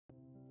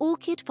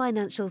Orchid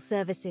Financial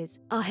Services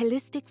are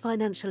holistic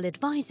financial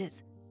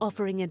advisors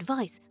offering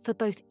advice for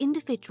both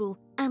individual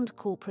and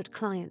corporate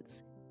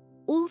clients.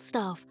 All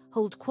staff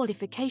hold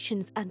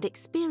qualifications and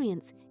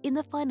experience in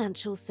the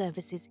financial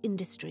services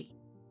industry.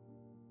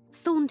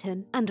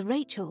 Thornton and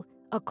Rachel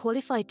are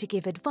qualified to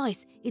give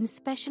advice in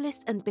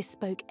specialist and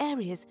bespoke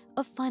areas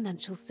of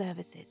financial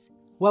services.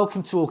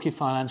 Welcome to Orchid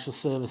Financial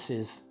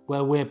Services,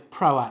 where we're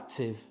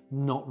proactive,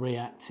 not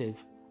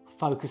reactive,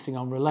 focusing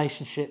on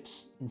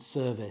relationships and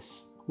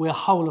service. We're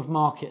whole of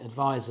market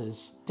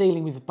advisors,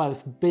 dealing with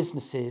both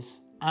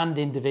businesses and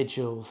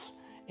individuals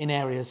in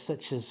areas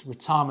such as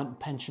retirement and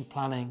pension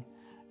planning,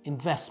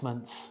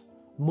 investments,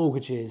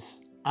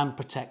 mortgages and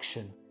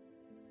protection.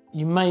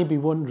 You may be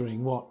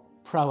wondering what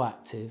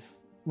proactive,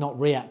 not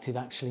reactive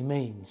actually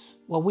means.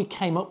 Well, we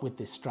came up with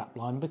this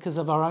strapline because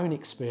of our own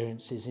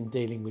experiences in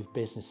dealing with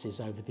businesses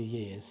over the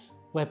years,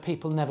 where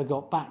people never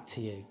got back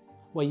to you,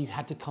 where you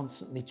had to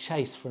constantly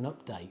chase for an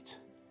update.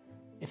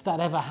 If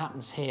that ever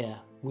happens here,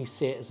 we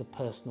see it as a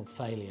personal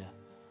failure.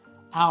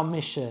 Our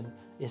mission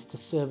is to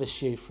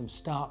service you from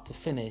start to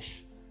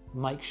finish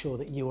and make sure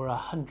that you are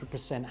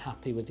 100%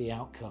 happy with the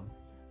outcome.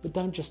 But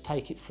don't just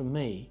take it from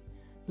me,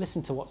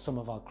 listen to what some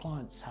of our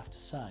clients have to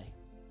say.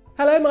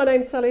 Hello, my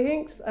name's Sally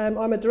Hinks.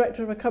 I'm a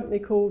director of a company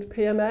called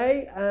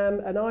PMA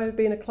and I have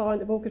been a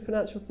client of Orchid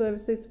Financial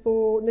Services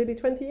for nearly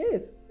 20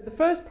 years. The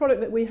first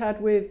product that we had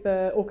with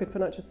Orchid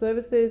Financial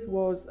Services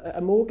was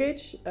a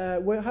mortgage.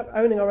 We're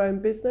owning our own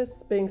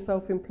business, being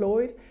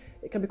self-employed.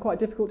 It can be quite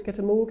difficult to get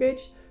a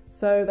mortgage,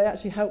 so they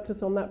actually helped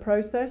us on that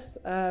process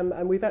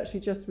and we've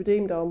actually just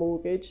redeemed our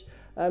mortgage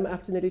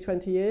after nearly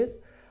 20 years.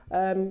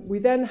 We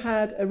then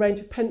had a range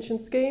of pension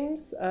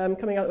schemes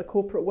coming out of the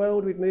corporate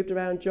world. We'd moved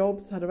around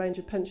jobs, had a range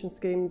of pension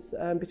schemes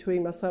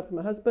between myself and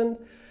my husband.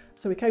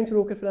 So we came to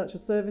Orchid Financial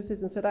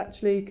Services and said,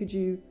 actually, could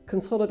you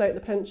consolidate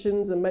the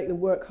pensions and make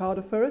them work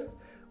harder for us?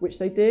 Which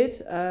they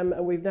did,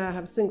 and we now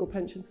have a single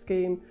pension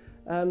scheme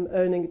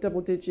earning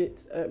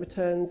double-digit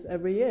returns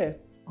every year.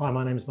 Hi,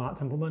 my name is Mark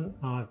Templeman.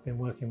 I've been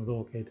working with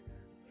Orchid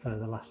for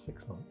the last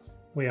 6 months.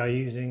 We are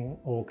using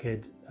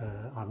Orchid.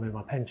 I've moved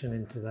my pension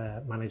into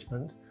their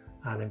management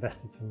and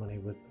invested some money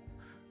with them.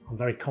 I'm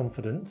very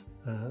confident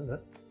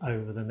that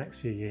over the next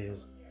few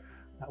years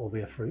that will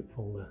be a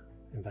fruitful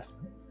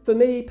investment. For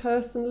me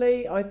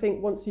personally, I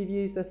think once you've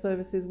used their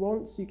services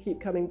once, you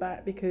keep coming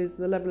back because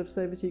the level of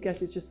service you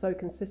get is just so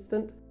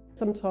consistent.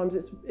 Sometimes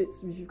it's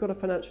if you've got a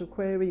financial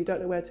query, you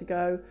don't know where to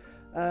go,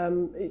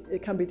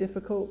 it can be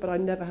difficult, but I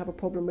never have a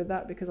problem with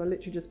that because I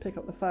literally just pick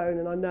up the phone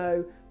and I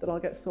know that I'll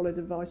get solid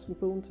advice from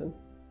Thornton.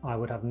 I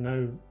would have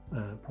no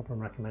problem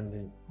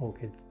recommending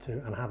Orchid to,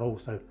 and have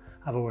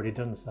already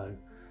done so,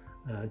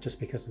 just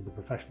because of the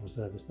professional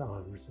service that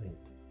I've received.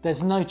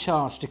 There's no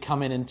charge to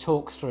come in and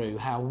talk through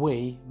how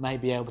we may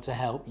be able to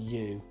help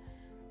you.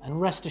 And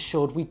rest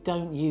assured, we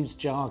don't use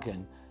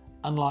jargon,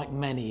 unlike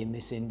many in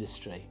this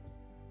industry.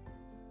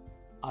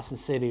 I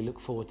sincerely look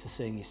forward to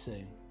seeing you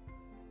soon.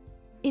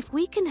 If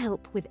we can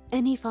help with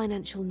any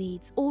financial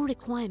needs or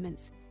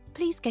requirements,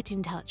 please get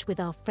in touch with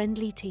our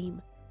friendly team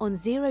on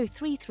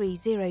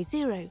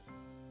 03300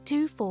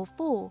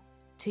 244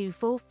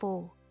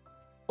 244,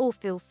 or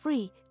feel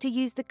free to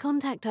use the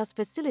Contact Us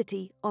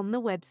facility on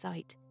the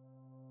website.